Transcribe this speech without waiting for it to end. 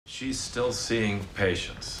She's still seeing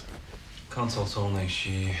patients. Consults only.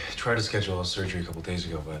 She tried to schedule a surgery a couple days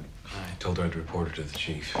ago, but I told her I'd report her to the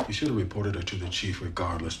chief. You should have reported her to the chief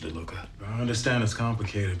regardless, DeLuca. I understand it's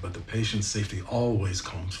complicated, but the patient's safety always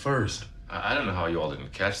comes first. I don't know how you all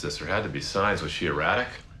didn't catch this. There had to be signs. Was she erratic?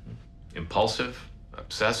 Impulsive?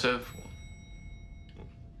 Obsessive?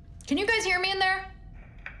 Can you guys hear me in there?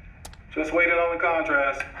 Just waiting on the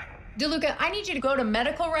contrast. DeLuca, I need you to go to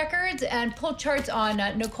medical records and pull charts on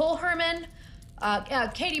Nicole Herman,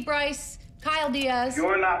 Katie Bryce, Kyle Diaz.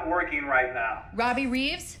 You're not working right now. Robbie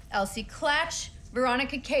Reeves, Elsie Klatch,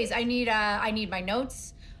 Veronica Case. I need my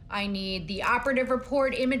notes. I need the operative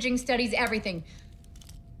report, imaging studies, everything.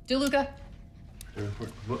 DeLuca.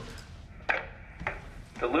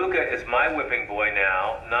 DeLuca is my whipping boy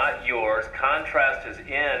now, not yours. Contrast is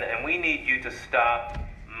in, and we need you to stop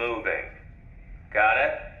moving. Got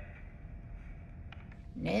it?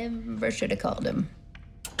 Never should have called him.